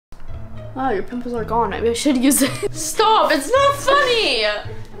Wow, your pimples are gone. Maybe I should use it. Stop, it's not funny.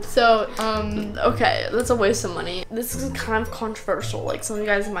 So, okay, that's a waste of money. This is kind of controversial. Like, some of you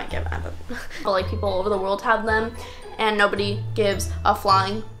guys might get mad at it. But like, people all over the world have them, and nobody gives a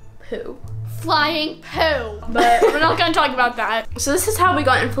flying poo. Flying poo. But we're not gonna talk about that. So this is how we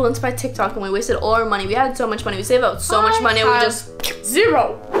got influenced by TikTok, and we wasted all our money. We had so much money. We saved up so much money, and we just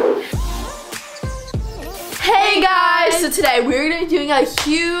zero. Hey guys, so today we're gonna be doing a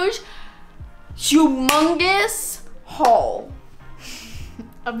humongous haul.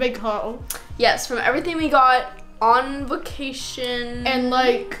 A big haul. Yes, from everything we got on vacation. And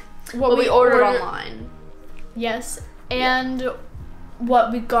like what we ordered online. Yes, and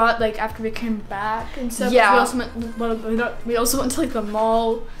what we got like after we came back and stuff. Yeah. We also went to like the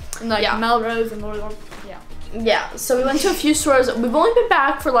mall and like Melrose and Yeah, so we went to a few stores. We've only been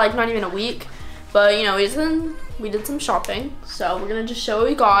back for like not even a week, but you know, we did some shopping. So we're gonna just show what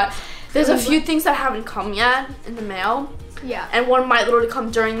we got. There's a few things that haven't come yet in the mail. Yeah. And one might literally come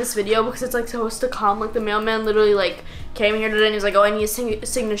during this video because it's like supposed to come. Like the mailman literally like came here today and he was like, oh, I need a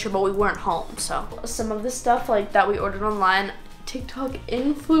signature, but we weren't home. So some of the stuff like that we ordered online, TikTok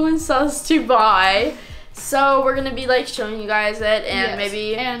influenced us to buy. So we're gonna be like showing you guys it, and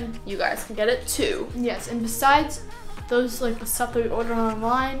maybe you guys can get it too. Yes, and besides those like the stuff that we ordered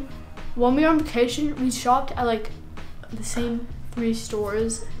online, when we were on vacation, we shopped at like the same 3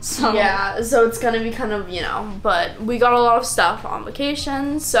 stores. So yeah, so it's gonna be kind of, you know, but we got a lot of stuff on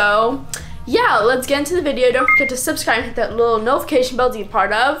vacation. So yeah, let's get into the video. Don't forget to subscribe and hit that little notification bell to be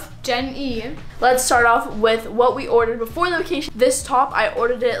part of Gen E. Let's start off with what we ordered before the vacation. This top, I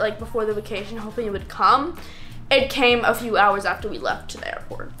ordered it like before the vacation, hoping it would come. It came a few hours after we left to the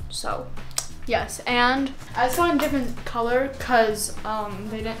airport, so. Yes, and I saw a different color because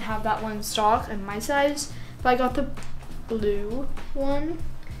they didn't have that one in stock in my size, but I got the blue one.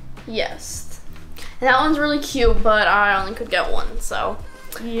 Yes, and that one's really cute, but I only could get one, so.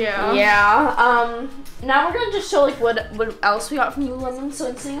 Yeah. Now we're gonna just show like what else we got from Lululemon. So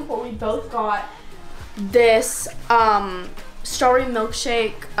in Singapore, we both got this strawberry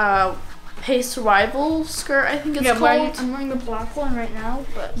milkshake pace rival skirt, I think it's called. I'm wearing the black one right now,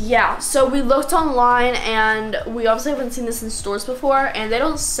 but yeah. So we looked online, and we obviously haven't seen this in stores before, and they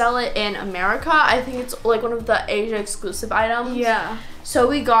don't sell it in America. I think it's like one of the Asia exclusive items. Yeah. So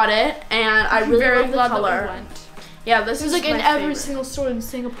we got it, and I really love the color. Yeah, this is like in my every favorite. single store in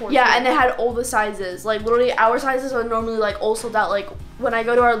Singapore. Yeah, too. and they had all the sizes. Like literally, our sizes are normally like all sold out. Like when I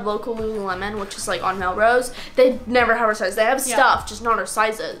go to our local Lululemon, which is like on Melrose, they never have our size. They have stuff, just not our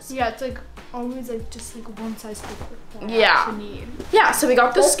sizes. Yeah, it's like always like just like one size bigger. Yeah. Yeah, so we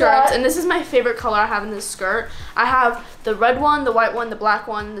got the skirts, and this is my favorite color I have in this skirt. I have the red one, the white one, the black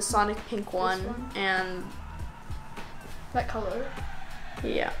one, the Sonic pink one, and that color.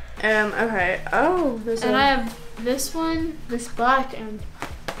 Yeah. Okay. Oh, there's I have this one, this black, and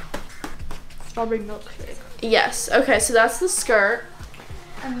strawberry milkshake. Yes. Okay, so that's the skirt.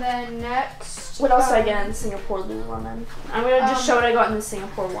 And then next, what else did I get in Singapore Lululemon? I'm gonna just show what I got in the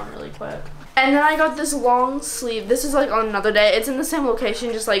Singapore one really quick. And then I got this long sleeve. This is like on another day. It's in the same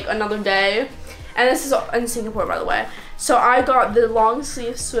location, just like another day. And this is in Singapore, by the way. So I got the long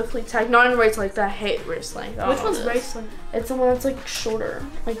sleeve Swiftly tag, not in waist length. I hate waist length. Which one's waist length? It's the one that's like shorter.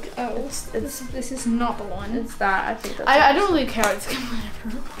 Like this is not the one. It's that. I think that's. I don't really care. It's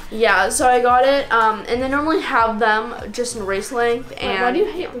whatever. Yeah. So I got it. And they normally have them just in waist length. And why do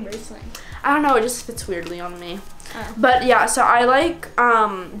you hate the waist length? I don't know. It just fits weirdly on me. Oh. But yeah, so I like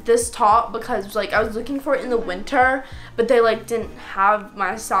this top because like I was looking for it in the winter, but they like didn't have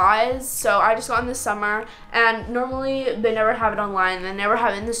my size, so I just got in the summer, and normally they never have it online, they never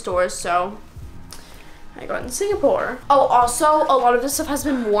have it in the stores, so I got in Singapore. Oh, also a lot of this stuff has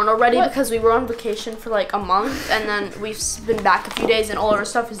been worn already because we were on vacation for like a month, and then we've been back a few days, and all of our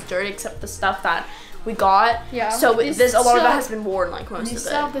stuff is dirty except the stuff that we got. Yeah. So there's a lot of it has been worn, like most of it. They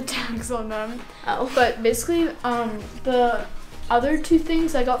still have the tags on them. Oh. But basically, the other 2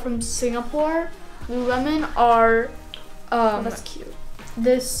 things I got from Singapore Lululemon are oh, that's cute.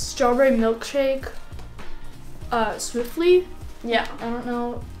 This strawberry milkshake Swiftly. Yeah. I don't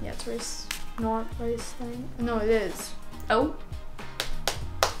know. Yeah, it's not race thing. No, it is. Oh.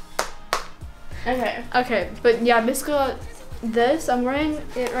 Okay. Okay, but yeah, basically this, I'm wearing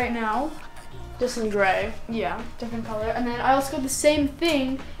it right now. Just in gray. Yeah, different color. And then I also got the same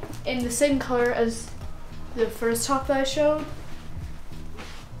thing in the same color as the first top that I showed.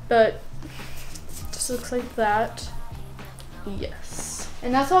 But it just looks like that. Yes.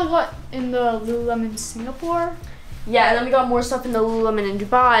 And that's all I got in the Lululemon Singapore. Yeah, and then we got more stuff in the Lululemon in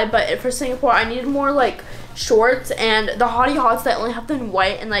Dubai, but for Singapore, I needed more like shorts, and the Hottie Hots, they only have them in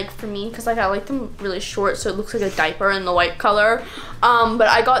white, and like for me, because like I like them really short, so it looks like a diaper in the white color. But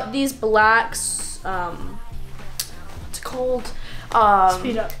I got these blacks, what's it called?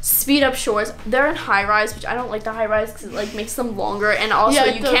 Speed up shorts. They're in high rise, which I don't like the high rise because it like makes them longer, and also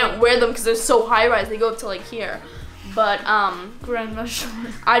you can't wear them because they're so high rise. They go up to like here. But grandma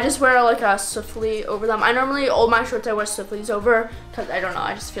shorts. I just wear like a swiftly over them. I normally, all my shorts I wear swiftlys over because I don't know,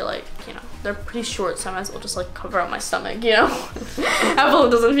 I just feel like, you know, they're pretty short, so I might as well just like cover up my stomach, you know.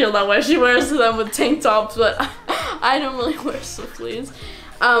 Evelyn doesn't feel that way. She wears them with tank tops, but I don't really wear swiftlys.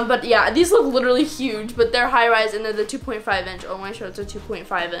 But yeah, these look literally huge, but they're high rise and they're the 2.5 inch. All my shorts are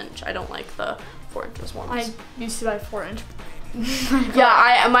 2.5 inch. I don't like the 4 inches ones. I used to buy 4 inch.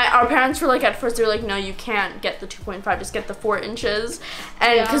 Yeah, our parents were like, at first they were like, no, you can't get the 2.5, just get the 4 inches.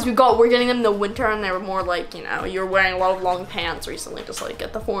 And because we're getting them in the winter, and they were more like, you know, you're wearing a lot of long pants recently, just like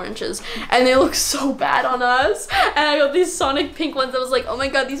get the 4 inches. And they look so bad on us. And I got these Sonic pink ones. I was like, oh my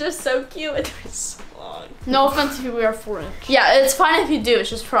god, these are so cute. And they're so long. No offense if you wear 4 inch. Yeah, it's fine if you do. It's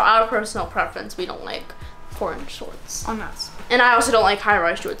just for our personal preference, we don't like 4 inch shorts. On us. And I also don't like high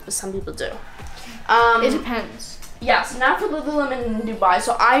rise shorts, but some people do. It depends. Yeah, so now for Lululemon in Dubai.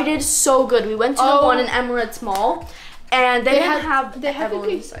 So I did so good. We went to the one in Emirates Mall, and they didn't have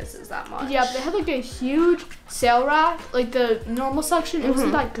Evelyn sizes that much. Yeah, but they had like a huge sale rack, like the normal section. It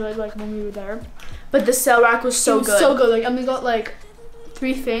wasn't that good, like when we were there. But the sale rack was so good. So good. Like, and we got like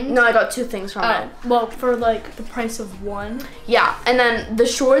 3 things. No, I got 2 things from it. Well, for like the price of 1. Yeah, and then the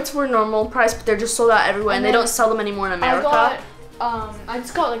shorts were normal price, but they're just sold out everywhere, and they don't sell them anymore in America. I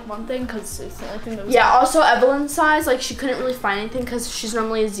just got like 1 thing because it's the only thing that was also Evelyn's size, like she couldn't really find anything because she's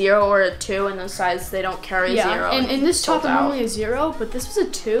normally a 0 or a 2, and those sizes they don't carry 0. And in this top I'm normally a 0, but this was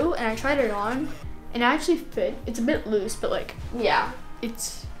a 2, and I tried it on, and it actually fit. It's a bit loose, but like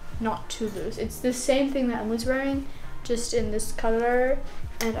it's not too loose. It's the same thing that Emily's wearing, just in this color,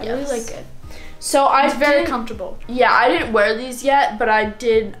 and I really like it. So it's very comfortable. Yeah, I didn't wear these yet, but I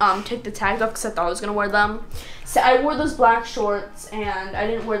did take the tags off because I thought I was gonna wear them. So I wore those black shorts, and I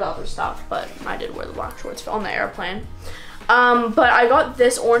didn't wear the other stuff, but I did wear the black shorts on the airplane. But I got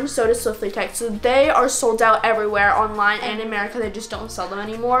this orange soda swiftly tag. So they are sold out everywhere online and in America. They just don't sell them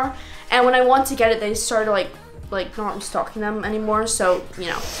anymore. And when I want to get it, they started like not stocking them anymore. So you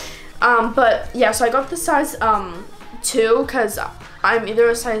know. But yeah, so I got the size 2 because I'm either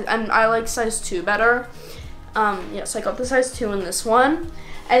a size, and I like size 2 better. Yeah, so I got the size 2 in this one,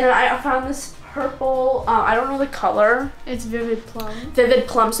 and then I found this purple, I don't know the color. It's Vivid Plum. Vivid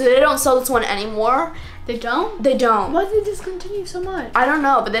Plum, so they don't sell this one anymore. They don't? They don't. Why did they discontinue so much? I don't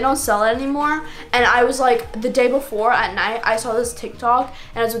know, but they don't sell it anymore. And I was like, the day before at night, I saw this TikTok,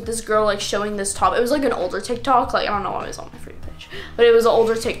 and I was with this girl like showing this top. It was like an older TikTok, like I don't know why it was on my free page, but it was an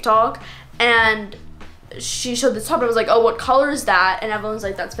older TikTok, and she showed this top, and I was like, oh, what color is that? And everyone's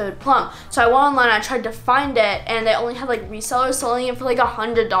like, that's Vivid Plum. So I went online, I tried to find it, and they only had like resellers selling it for like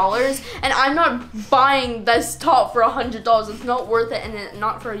 $100, and I'm not buying this top for $100. It's not worth it, and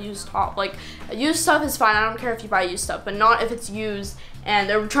not for a used top. Like, used stuff is fine, I don't care if you buy used stuff, but not if it's used and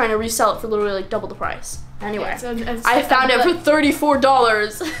they're trying to resell it for literally like double the price. Anyway, I found it for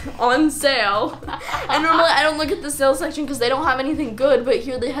 $34 on sale. And normally I don't look at the sales section because they don't have anything good, but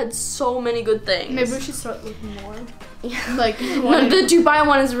here they had so many good things. Maybe we should start looking more. Yeah. Like, no, the Dubai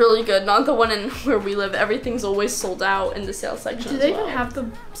one is really good, not the one in where we live. Everything's always sold out in the sales section. Do they even have the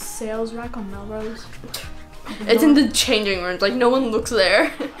sales rack on Melrose? It's in the changing rooms, like no one looks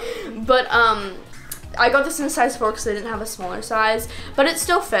there. But I got this in a size 4 because they didn't have a smaller size, but it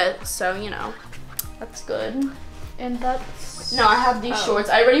still fits, so you know. That's good. And that's... No, I have these shorts.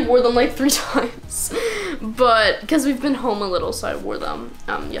 I already wore them like 3 times. But, because we've been home a little, so I wore them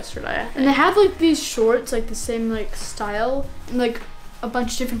yesterday. And they have like these shorts, like the same like style, and like a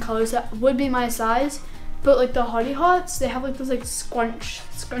bunch of different colors that would be my size. But like the Hottie Hots, they have like those like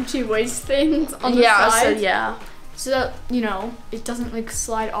scrunchy waist things on the side. So that, you know, it doesn't like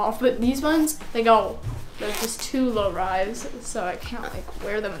slide off. But these ones, they go... They're just too low rise, so I can't like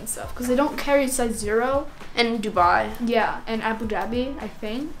wear them and stuff because they don't carry size 0 in Dubai. Yeah, and Abu Dhabi, I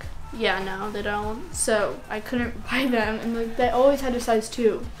think. Yeah, no, they don't. So I couldn't buy them, and like they always had a size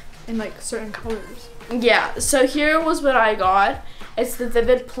 2 in like certain colors. Yeah, so here was what I got. It's the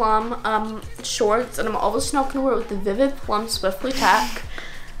Vivid Plum shorts, and I'm always not gonna wear it with the Vivid Plum Swiftly Tack.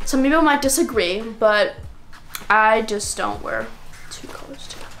 Some people might disagree, but I just don't wear 2 colors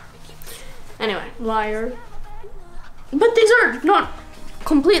together. Anyway. Liar. But these are not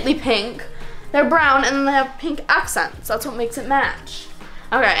completely pink. They're brown and then they have pink accents. That's what makes it match.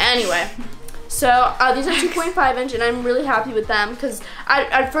 Okay, anyway. So these are 2.5 inch, and I'm really happy with them because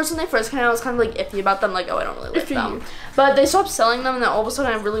at first when they first came out, I was kind of like iffy about them, like, oh, I don't really like them. But they stopped selling them, and then all of a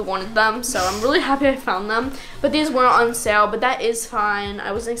sudden I really wanted them, so I'm really happy I found them. But these weren't on sale, but that is fine.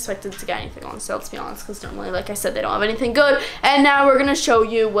 I wasn't expected to get anything on sale, to be honest, because normally, like I said, they don't have anything good. And now we're gonna show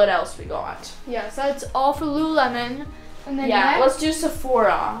you what else we got. Yeah, so that's all for Lululemon. And then yeah, let's do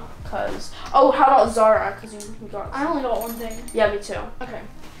Sephora, cause how about Zara? Cause you got. I only got one thing. Yeah, me too. Okay.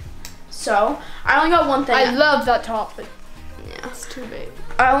 So I only got one thing. I love that top, but yeah, it's too big.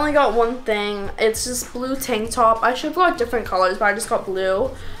 I only got one thing. It's this blue tank top. I should have got different colors, but I just got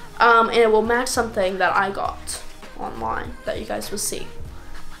blue. And it will match something that I got online that you guys will see.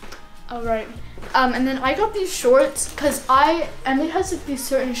 All right. And then I got these shorts because Emily has like these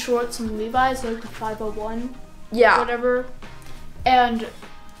certain shorts from Levi's, like the 501. Yeah. Whatever. And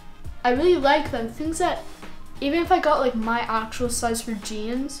I really like them. Things that even if I got like my actual size for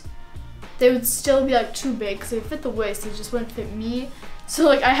jeans, they would still be like too big because they fit the waist. They just wouldn't fit me. So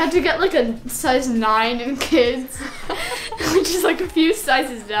like I had to get like a size 9 in kids, which is like a few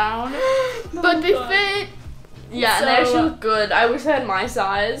sizes down. But they fit. Yeah, so, and they actually look good. I wish I had my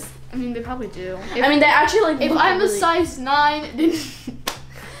size. I mean, they probably do. I mean, they actually like. If I'm a size 9, then.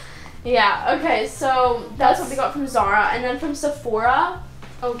 Yeah. Okay. So that's what we got from Zara, and then from Sephora.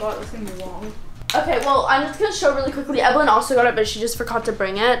 Oh god, that's gonna be long. Okay, well, I'm just gonna show really quickly. Evelyn also got it, but she just forgot to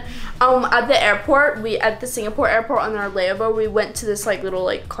bring it. At the airport, at the Singapore airport on our layover, we went to this like little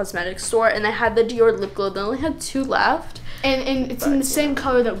like cosmetic store, and they had the Dior lip glow. They only had 2 left, and it's in the same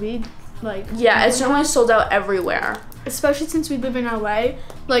color that we like. Yeah, it's normally sold out everywhere. Especially since we live in LA.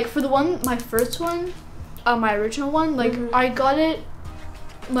 Like for the one, my first one, my original one, like I got it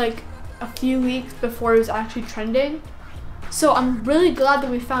like a few weeks before it was actually trending. So I'm really glad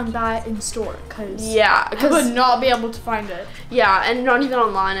that we found that in store, because I would not be able to find it. Yeah, and not even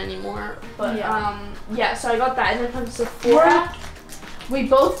online anymore. But yeah, so I got that, and then from Sephora, we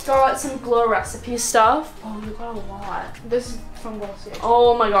both got some Glow Recipe stuff. Oh, you got a lot. This is from Glossier.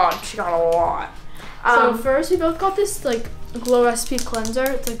 Oh my god, she got a lot. So first we both got this like Glow Recipe cleanser.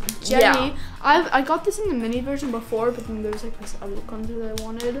 It's like jelly. Yeah. I got this in the mini version before, but then there was like this other cleanser that I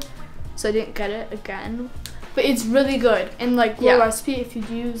wanted, so I didn't get it again. But it's really good, and like Glow Recipe, if you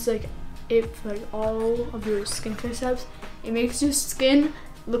use like it for like all of your skincare steps, it makes your skin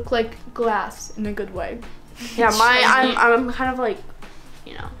look like glass in a good way. Yeah, I'm kind of like,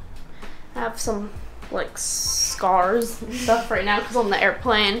 you know, I have some like scars and stuff right now because on the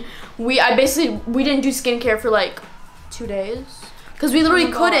airplane we didn't do skincare for like 2 days because we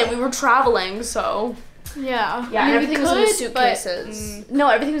literally couldn't. We were traveling, so. Yeah, and everything was in the suitcases. No,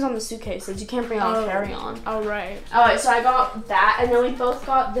 everything was on the suitcases. You can't bring on carry-on. Oh, right. Alright, so I got that, and then we both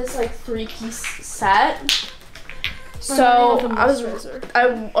got this like 3-piece set. So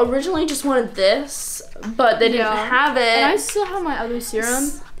I originally just wanted this, but they didn't have it. And I still have my other serum.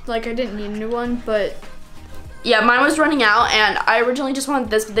 Like I didn't need a new one, but yeah, mine was running out, and I originally just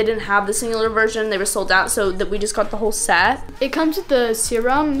wanted this, but they didn't have the singular version. They were sold out, so that we just got the whole set. It comes with the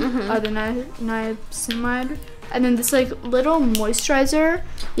serum, the niacinamide, and then this like little moisturizer.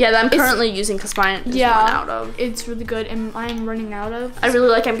 Yeah, that I'm currently using because mine is run out of. It's really good, and I'm running out of. I really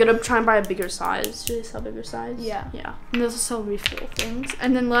like. I'm gonna try and buy a bigger size. Do they sell bigger size? Yeah. Yeah. And those sell refill things.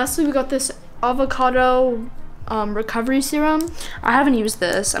 And then lastly, we got this avocado recovery serum. I haven't used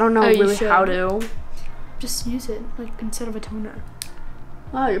this. I don't know really how to. Just use it, like, instead of a toner.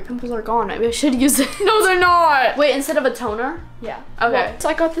 Oh, your pimples are gone. Maybe I should use it. No, they're not! Wait, instead of a toner? Yeah. Okay. Well, so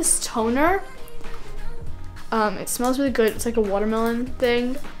I got this toner. It smells really good. It's like a watermelon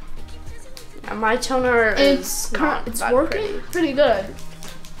thing. Yeah, my toner is it's working pretty good.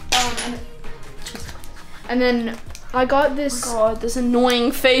 And then I got this. Oh god, this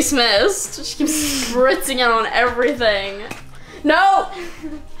annoying face mist. She keeps spritzing it on everything. No!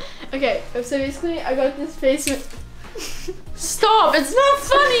 Okay, so basically I got this face mist. Stop, it's not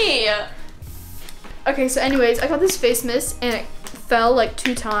funny! Okay, so anyways, I got this face mist and it fell like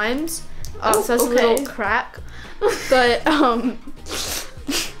 2 times. So that's a little crack. But,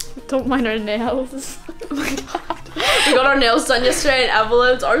 don't mind our nails. Oh my god. We got our nails done yesterday and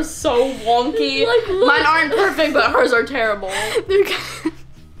Evelyn's are so wonky. Mine aren't perfect, but hers are terrible. I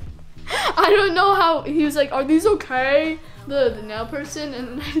don't know how, he was like, are these okay? The nail person,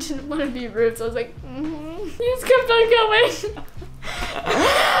 and I didn't want to be rude, so I was like, He just kept on going.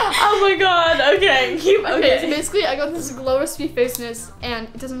 Oh my god, okay, okay. So basically I got this Glow Recipe face mist, and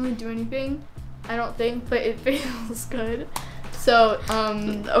it doesn't really do anything, I don't think, but it feels good. So,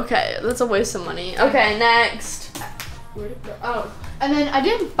 okay, that's a waste of money. Okay, next. Where'd it go? Oh. And then I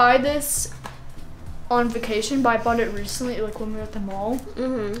didn't buy this on vacation, but I bought it recently, like when we were at the mall.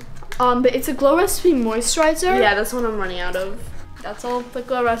 But it's a Glow Recipe moisturizer. Yeah, that's what I'm running out of. That's all the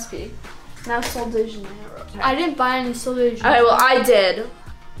Glow Recipe. Now Sol de Janeiro. I didn't buy any Sol de Janeiro. Okay, well I did.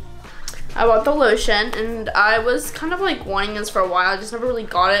 I bought the lotion, and I was kind of like wanting this for a while. I just never really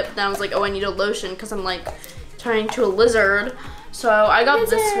got it. But then I was like, oh, I need a lotion because I'm like turning into a lizard. So I got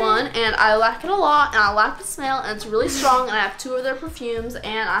this one, and I like it a lot, and I like the smell, and it's really strong, and I have 2 of their perfumes,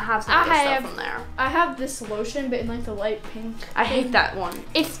 and I have some other stuff from there. I have this lotion, but in like the light pink. I hate that one.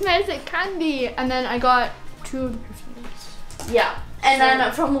 It smells like candy. And then I got 2 of the perfumes. Yeah. And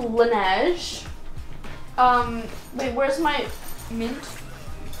then from Laneige. Wait, where's my mint?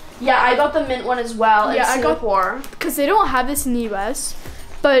 Yeah, I got the mint one as well. Yeah, I got, because they don't have this in the US,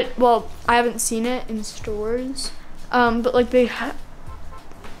 but well, I haven't seen it in stores. But like they have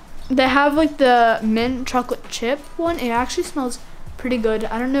like the mint chocolate chip one. It actually smells pretty good.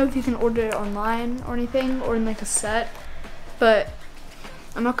 I don't know if you can order it online or anything, or in like a set, but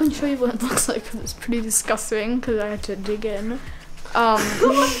I'm not gonna show you what it looks like because it's pretty disgusting because I had to dig in.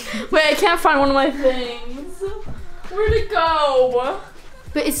 Wait, I can't find one of my things. Where'd it go?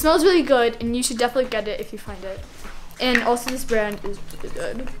 But it smells really good, and you should definitely get it if you find it. And also this brand is really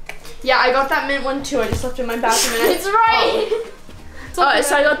good. Yeah, I got that mint one too. I just left it in my bathroom. And it's right. So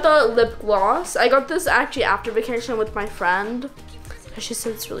I got the lip gloss. I got this actually after vacation with my friend. She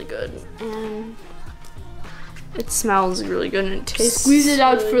said it's really good, and it smells really good, and it tastes. Squeeze it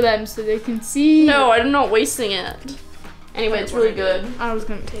out for them so they can see. No, I'm not wasting it. Anyway, it's really good. I was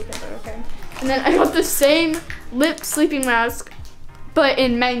gonna take it, but okay. And then I got the same lip sleeping mask, but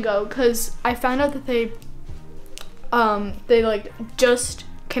in mango, because I found out that they like just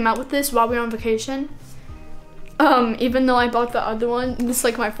came out with this while we were on vacation. Even though I bought the other one, this is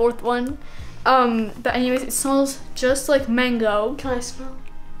like my 4th one. But anyways, it smells just like mango. Can I smell?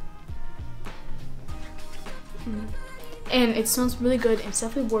 And it smells really good, and it's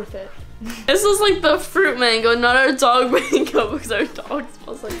definitely worth it. This is like the fruit mango, not our dog mango, because our dog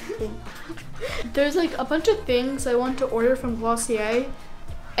smells like fruit. There's like a bunch of things I want to order from Glossier,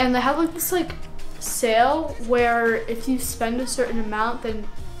 and they have like this like sale where if you spend a certain amount, then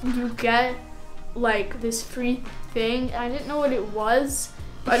you get like this free thing. I didn't know what it was.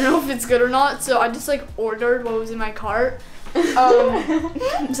 I don't know if it's good or not, so I just like ordered what was in my cart. So I'm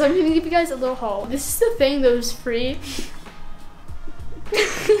gonna give you guys a little haul. This is the thing that was free.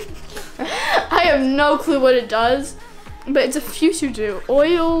 I have no clue what it does, but it's a Future Dew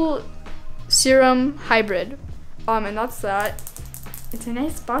oil serum hybrid. And that's that. It's a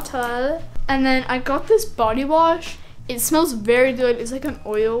nice bottle. And then I got this body wash. It smells very good. It's like an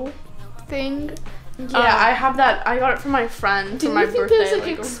oil thing. Yeah, I have that. I got it from my friend for my birthday. Didn't you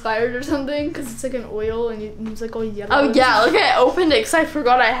think it was like expired or something? Because it's like an oil and it's like all yellow. Oh yeah, like I opened it because I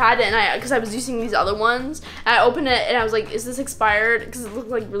forgot I had it, and because I was using these other ones. And I opened it and I was like, "Is this expired?" Because it looked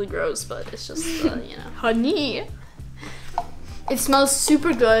like really gross, but it's just you know. Honey. It smells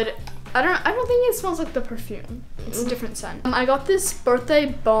super good. I don't think it smells like the perfume. It's a different scent. I got this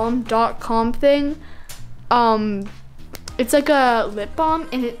birthdaybalm.com thing. It's like a lip balm,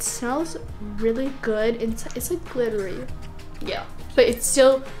 and it smells really good. It's like glittery. Yeah. But it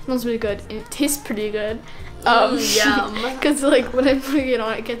still smells really good, and it tastes pretty good. Yum. Because like when I'm putting it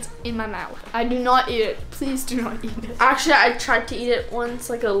on, it gets in my mouth. I do not eat it. Please do not eat it. Actually, I tried to eat it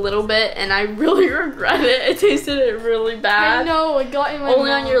once, like a little bit, and I really regret it. I tasted it really bad. I know, it got in my Only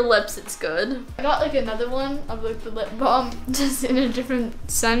mouth. on your lips, it's good. I got like another one of like the lip balm, just in a different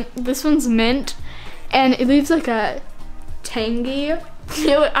scent. This one's mint, and it leaves like a tangy.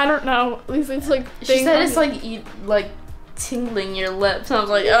 I don't know. At least it's like. She said it's like tingling your lips. And I was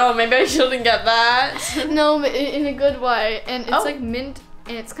like, oh, maybe I shouldn't get that. No, but in a good way. And it's like mint,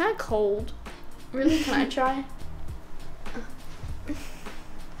 and it's kind of cold. Really? Can I try?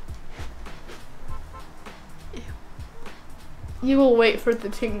 You will wait for the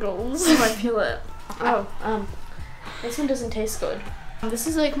tingles. I feel it. Oh, this one doesn't taste good. This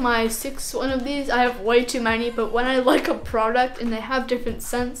is like my 6th one of these. I have way too many, but when I like a product and they have different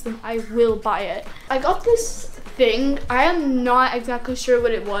scents, then I will buy it. I got this thing. I am not exactly sure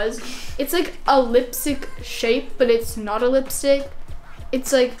what it was. It's like a lipstick shape, but it's not a lipstick.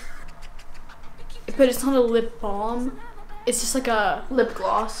 It's like, but it's not a lip balm. It's just like a lip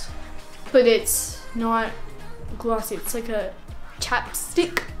gloss, but it's not glossy. It's like a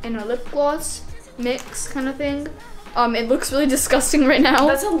chapstick and a lip gloss mix kind of thing. It looks really disgusting right now.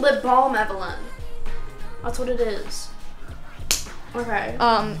 That's a lip balm, Evelyn. That's what it is. Okay.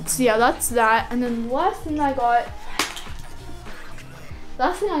 So yeah, that's that. And then the last thing I got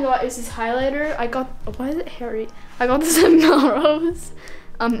is this highlighter. I got, why is it hairy? I got this at Melrose.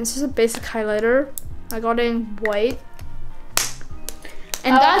 It's just a basic highlighter. I got it in white.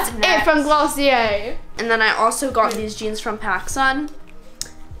 And that's it from Glossier. And then I also got these jeans from PacSun.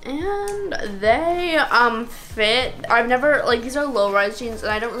 And they fit. I've never, like, these are low-rise jeans,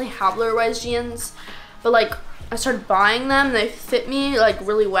 and I don't really have low-rise jeans. But, like, I started buying them. They fit me, like,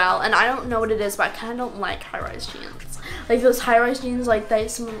 really well. And I don't know what it is, but I kind of don't like high-rise jeans. Like, those high-rise jeans, like,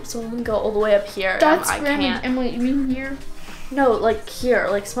 some of them go all the way up here. That's and I can't. Emily, you mean here? No, like here.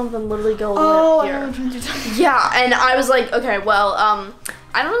 Like some of them literally go all the way up here. Yeah, and I was like, okay, well,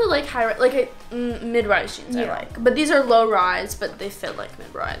 I don't really like mid-rise jeans. I like, but these are low-rise, but they fit like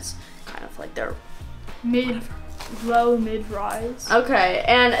mid-rise, kind of like they're low mid-rise. Okay,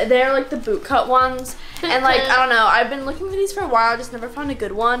 and they're like the bootcut ones, and like I don't know. I've been looking for these for a while. I just never found a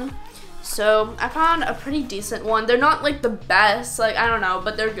good one. So I found a pretty decent one. They're not like the best, like I don't know,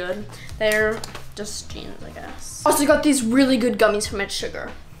 but they're good. They're just jeans, I guess. Also got these really good gummies from It's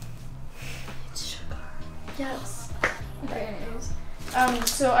Sugar. It's Sugar. Yes. Okay, anyways.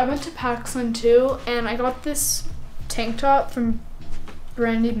 So I went to PacSun too, and I got this tank top from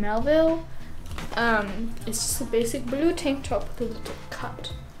Brandy Melville. It's just a basic blue tank top with a little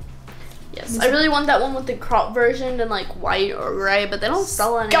cut. Yes, I really want that one with the crop version and like white or gray, but they don't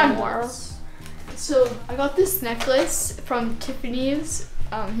sell it anymore. So I got this necklace from Tiffany's.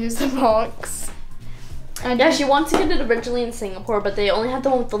 Here's the box. And yeah, she wanted to get it originally in Singapore, but they only had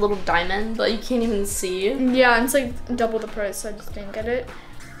the one with the little diamond that you can't even see. Yeah, and it's like double the price, so I just didn't get it.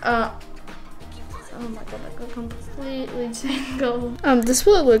 Oh my god, I got completely tangled. This is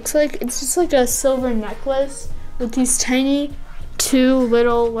what it looks like. It's just like a silver necklace with these tiny two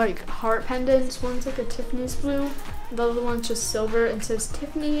little like heart pendants. One's like a Tiffany's blue, the other one's just silver and says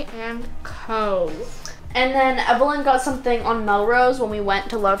Tiffany and Co. And then Evelyn got something on Melrose when we went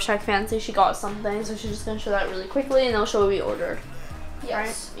to Love Shack Fancy. She got something, so she's just gonna show that really quickly, and they'll show what we ordered.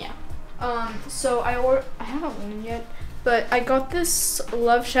 Yes. Right? Yeah. So I haven't worn it yet, but I got this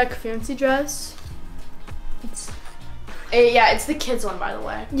Love Shack Fancy dress. It's the kids one, by the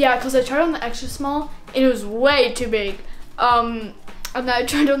way. Yeah, because I tried on the extra small, and it was way too big. And then I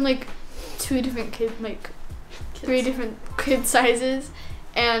tried on like three different kid sizes.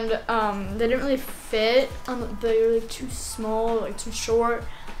 And they didn't really fit. They were like too small, like too short.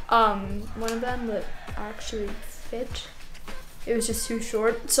 One of them that actually fit, it was just too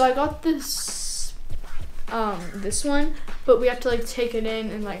short. So I got this one, but we have to like take it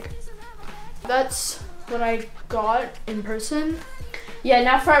in and like, that's what I got in person. Yeah,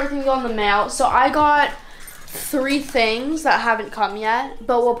 now for everything to go in the mail. So I got 3 things that haven't come yet,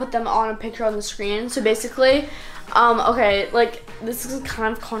 but we'll put them on a picture on the screen. So basically, okay, like this is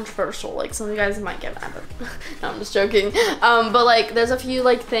kind of controversial, like some of you guys might get mad, but no, I'm just joking. But like there's a few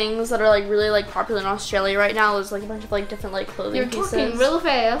like things that are like really like popular in Australia right now. There's like a bunch of like different like clothing pieces. You're talking real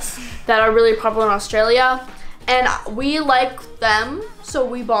fast. That are really popular in Australia. And we like them, so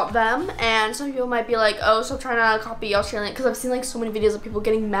we bought them. And some people might be like, oh, stop trying to copy Australian, because I've seen like so many videos of people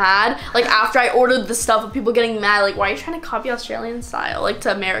getting mad, like after I ordered the stuff, of people getting mad, like, why are you trying to copy Australian style, like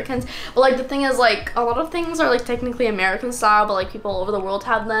to Americans? But like the thing is, like, a lot of things are like technically American style, but like people all over the world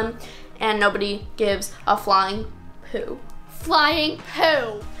have them, and nobody gives a flying poo. Flying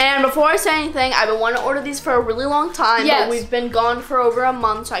poo. And before I say anything, I've been wanting to order these for a really long time, but we've been gone for over a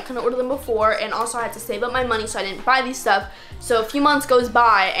month, so I couldn't order them before, and also I had to save up my money, so I didn't buy these stuff. So a few months goes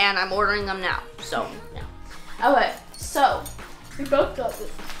by, and I'm ordering them now. So, yeah. Okay, so. We both got this.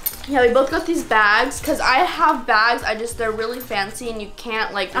 Yeah, we both got these bags, because I have bags, they're really fancy, and you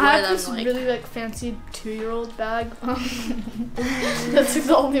can't, like, wear them, I have this really, like, fancy 2-year-old bag. That's like,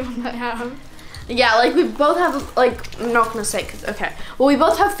 the only one I have. Yeah, like we both have, like, I'm not gonna say, cause, okay. Well, we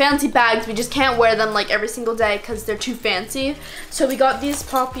both have fancy bags. We just can't wear them like every single day because they're too fancy. So we got these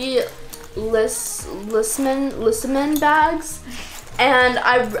Poppy Lissaman bags. And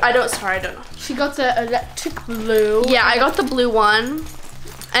I don't know. She got the electric blue. Yeah, I got the blue one.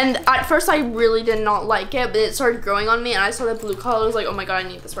 And at first I really did not like it, but it started growing on me and I saw the blue color. I was like, oh my god, I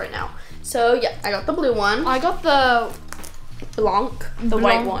need this right now. So yeah, I got the blue one. I got the the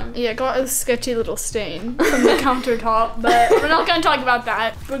white one. Yeah, got a sketchy little stain from the countertop, but we're not gonna talk about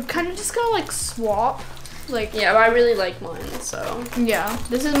that. We're kind of just gonna like swap. Like, yeah, but I really like mine, so. Yeah,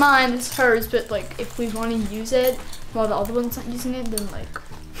 this is mine, this is hers, but like if we want to use it while the other one's not using it, then like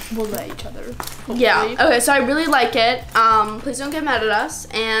we'll let each other. Hopefully. Yeah, okay, so I really like it. Please don't get mad at us.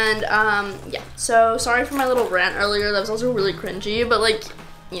 And yeah, so sorry for my little rant earlier. That was also really cringy, but like,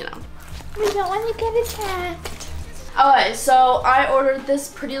 you know. We don't want to get attacked. Okay, so I ordered this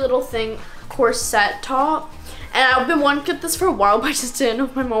pretty little thing corset top, And I've been wanting to get this for a while, but I just didn't know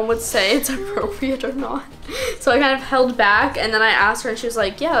if my mom would say it's appropriate or not. So I kind of held back, and then I asked her, and she was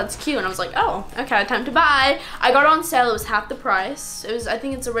like, yeah, that's cute. And I was like, oh, okay, time to buy. I got it on sale. It was half the price. It was, I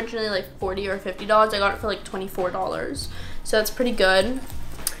think it's originally like $40 or $50. I got it for like $24. So that's pretty good.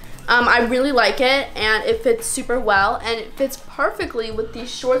 I really like it, and it fits super well, and it fits perfectly with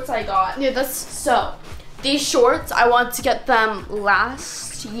these shorts I got. Yeah, that's so. These shorts, I wanted to get them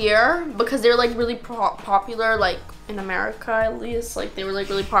last year because they're like really popular, like in America at least. Like they were like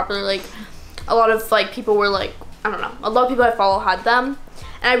really popular. Like a lot of like people were like, I don't know, a lot of people I follow had them,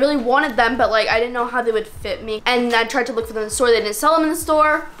 and I really wanted them, but like I didn't know how they would fit me. And I tried to look for them in the store. They didn't sell them in the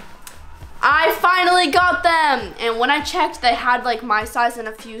store. I finally got them, and when I checked, they had like my size and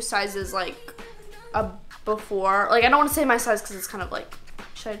a few sizes like before. Like I don't want to say my size because it's kind of like,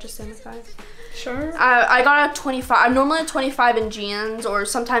 should I just say my size? Sure. I got a 25. I'm normally a 25 in jeans, or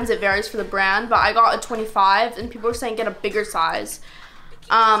sometimes it varies for the brand, but I got a 25, and people were saying get a bigger size.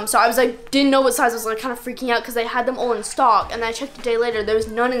 So I was like, didn't know what size. I was like kind of freaking out because they had them all in stock, and then I checked a day later, there was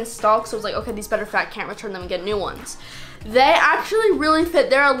none in stock, so I was like, okay, these better fit. I can't return them and get new ones. They actually really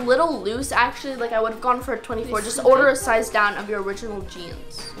fit. They're a little loose, actually. Like I would have gone for a 24. Just order a size down of your original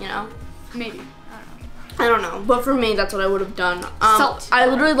jeans, you know? Maybe. I don't know, but for me, that's what I would have done. I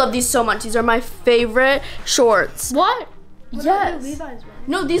literally love these so much. These are my favorite shorts. What? Yes. Levi's ones?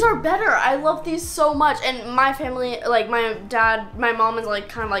 No, these are better. I love these so much. And my family, like my dad, my mom is like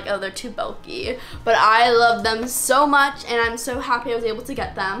kind of like, oh, they're too bulky. But I love them so much, and I'm so happy I was able to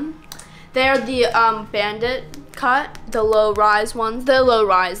get them. They're the bandit cut, the low rise ones. They're low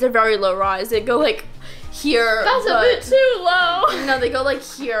rise. They're very low rise. They go like here. That's a bit too low. No, they go like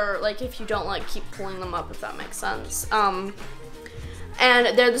here, like if you don't like keep pulling them up, if that makes sense. And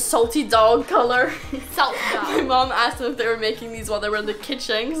they're the salty dog color. Salt dog. My mom asked them if they were making these while they were in the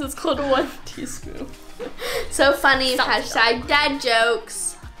kitchen, because it's called 1 teaspoon. So funny. Hashtag dad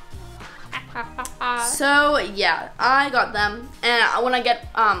jokes. So yeah, I got them, and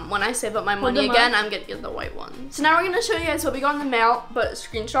when I save up my money again, I'm gonna get the white one. So now we're gonna show you guys what we got in the mail, but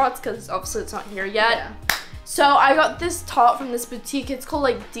screenshots because obviously it's not here yet. Yeah. So I got this top from this boutique. It's called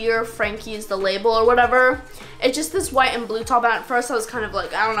like Dear Frankie's The Label or whatever. It's just this white and blue top, and at first I was kind of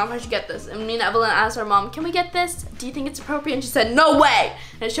like, I don't know if I should get this. And me and Evelyn asked our mom, can we get this? Do you think it's appropriate? And she said, no way.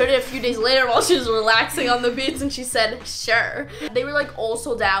 And I showed it a few days later while she was relaxing on the beach, and she said, sure. They were like all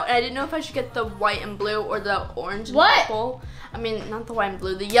sold out, and I didn't know if I should get the white and blue or the orange and purple. I mean, not the white and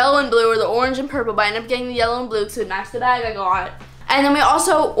blue, the yellow and blue or the orange and purple, but I ended up getting the yellow and blue because it matched the bag I got. And then we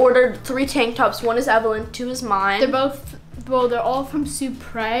also ordered 3 tank tops. 1 is Evelyn, 2 is mine. They're both, well, they're all from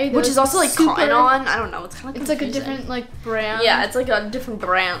ＳUBSCRIBE. Which is also like cotton on. I don't know, it's kind of confusing. It's like a different like brand. Yeah, it's like a different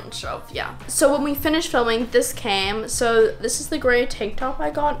branch of, yeah. So when we finished filming, this came. So this is the gray tank top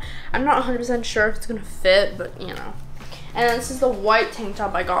I got. I'm not 100% sure if it's gonna fit, but you know. And then this is the white tank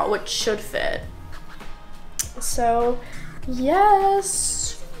top I got, which should fit. So,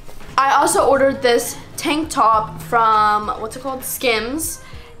 yes. I also ordered this tank top from, what's it called? Skims.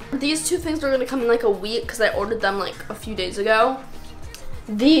 These 2 things are gonna come in like a week because I ordered them like a few days ago.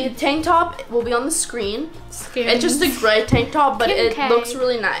 The tank top will be on the screen. Skims. It's just a gray tank top, but it looks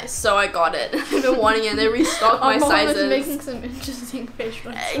really nice, so I got it. I've been wanting it. They restocked my sizes. Mom was making some interesting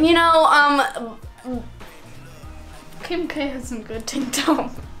facial. You know, Kim K has some good tank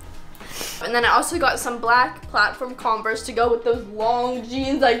top. And then I also got some black platform Converse to go with those long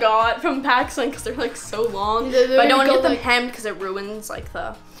jeans I got from PacSun because they're like so long. But I don't want to get them hemmed because it ruins like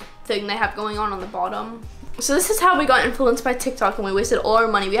the thing they have going on the bottom. So this is how we got influenced by TikTok, and we wasted all our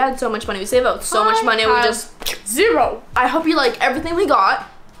money. We had so much money. We saved up so much money, and we just zero. I hope you like everything we got.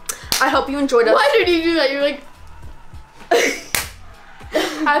 I hope you enjoyed us. Why did you do that? You're like...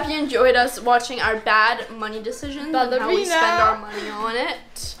 I hope you enjoyed us watching our bad money decisions and how we spend our money on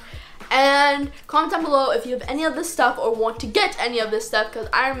it. And comment down below if you have any of this stuff or want to get any of this stuff, because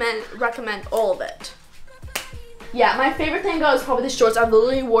I recommend all of it. Yeah, my favorite thing though is probably the shorts. I've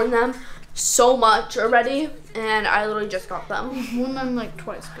literally worn them so much already, and I literally just got them. I've worn them like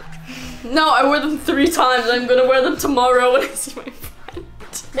twice, but... No, I wore them 3 times. I'm gonna wear them tomorrow when I see my friend.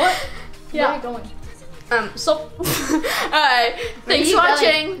 What? Yeah. Where are you going? Alright, thanks for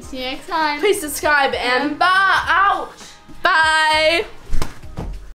watching. See you next time. Please subscribe and bye out. Bye.